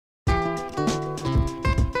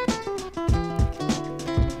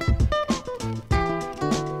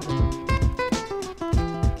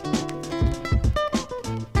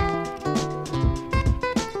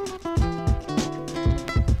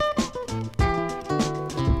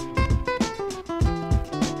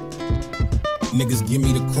Niggas give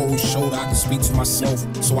me the cold shoulder, I can speak for myself.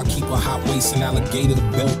 So I keep a hot waist and alligator the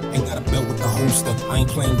belt. Ain't got a belt with the holster. I ain't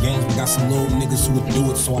playing games, we got some little niggas who would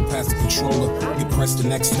do it. So I pass the controller, get pressed the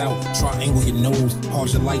next out. Try to angle your nose,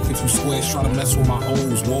 pause your life if you squares, try to mess with my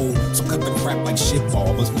hoes. Whoa, so cut the crap like shit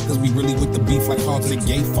ballers. Cause we really with the beef like hard to the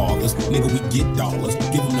gay fathers. Nigga, we get dollars,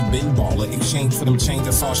 give them the bin baller. Exchange for them chains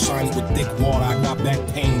that's all shiny with thick water. I got back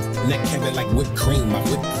pains, neck heavy like whipped cream. I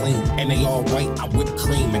whip clean, and they all white. I whip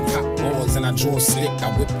cream and cop boards, and I draw stick.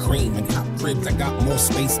 I whip cream and cop cribs. I got more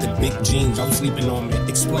space than big jeans. I'm sleeping on me.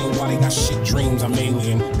 Explain why they got shit dreams. I'm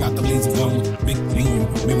alien. Got the laser gun with the big beam.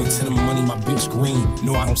 Married to the money, my bitch green.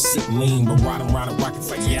 No, I don't sit lean, but ride around the rockets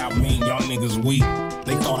like yeah, I mean y'all niggas weak.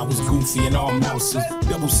 They thought I was goofy and all mouses.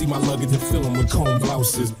 Double see my luggage and fill them with comb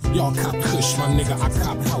blouses. Y'all cop kush, my nigga, I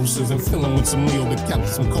cop houses and fill them with some meal to cap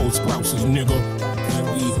some cold sprouses, nigga.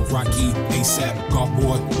 Perry, Rocky, ASAP, golf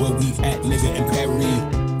boy, where we at, nigga, in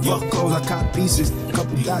Perry. Fuck hoes, I cop pieces.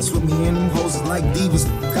 Couple dots with me and them hoes is like divas.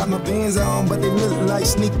 Got my bands on, but they look like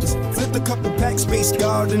sneakers. Flipped a couple packs, space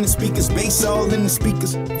guard in the speakers. Bass all in the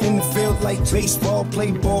speakers. In the field like baseball,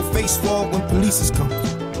 play ball, face wall when police come.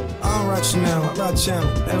 I don't rock Chanel, I rock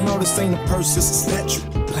Channel. They don't know this ain't a purse, it's a statue.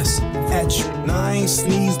 Bless at you. Nah, I ain't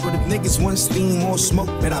sneeze, but if niggas want steam or smoke,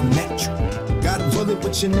 bet I match you. Got a bullet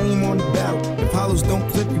with your name on the barrel. If hollows don't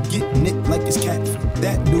clip, you get nicked like it's cat.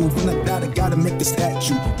 That dude, when I die, I gotta make a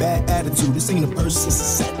statue. Bad attitude, this ain't a purse, it's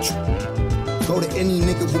a statue. Go to any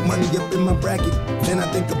nigga with money up in my bracket. Then I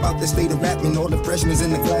think about the state of rapping. All the freshmen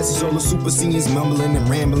in the classes, all the super seniors mumbling and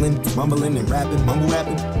rambling, mumbling and rapping, mumble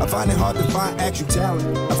rapping. I find it hard to find actual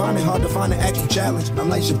talent. I find it hard to find an actual challenge. I'm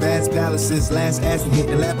like Shabazz Palaces, last ass and hit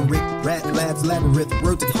elaborate. Rat labs, labyrinth,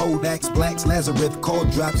 word to cold axe, blacks, Lazarus, call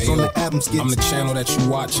drops on the album skits. I'm the channel that you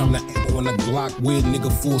watch, I'm the apple on the Glock. Weird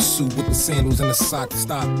nigga full suit with the sandals and the sock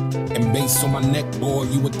stop. And bass on my neck, boy,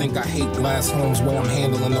 you would think I hate glass homes where I'm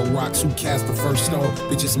handling the rocks. Who cast the first stone?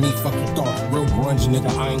 Bitches me fucking thought. Real grunge nigga,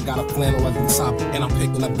 I ain't got a flannel at the top. And I'm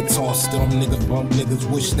picking up guitar still. Them niggas bump niggas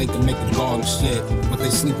wish they could make a garden shit. But they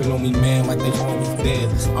sleeping on me, man, like they always dead.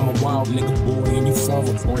 I'm a wild nigga, boy, and you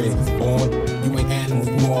farmer bread. Born, you ain't animal,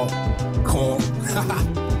 you all corn.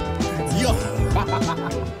 Yo.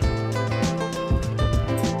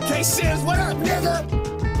 K-Sims, what up, nigga?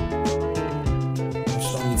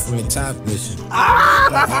 Show me from the top, listen.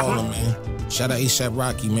 Harlem, man. Shout out ASAP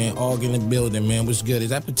Rocky, man. All in the building, man. What's good? Is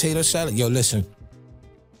that potato salad? Yo, listen.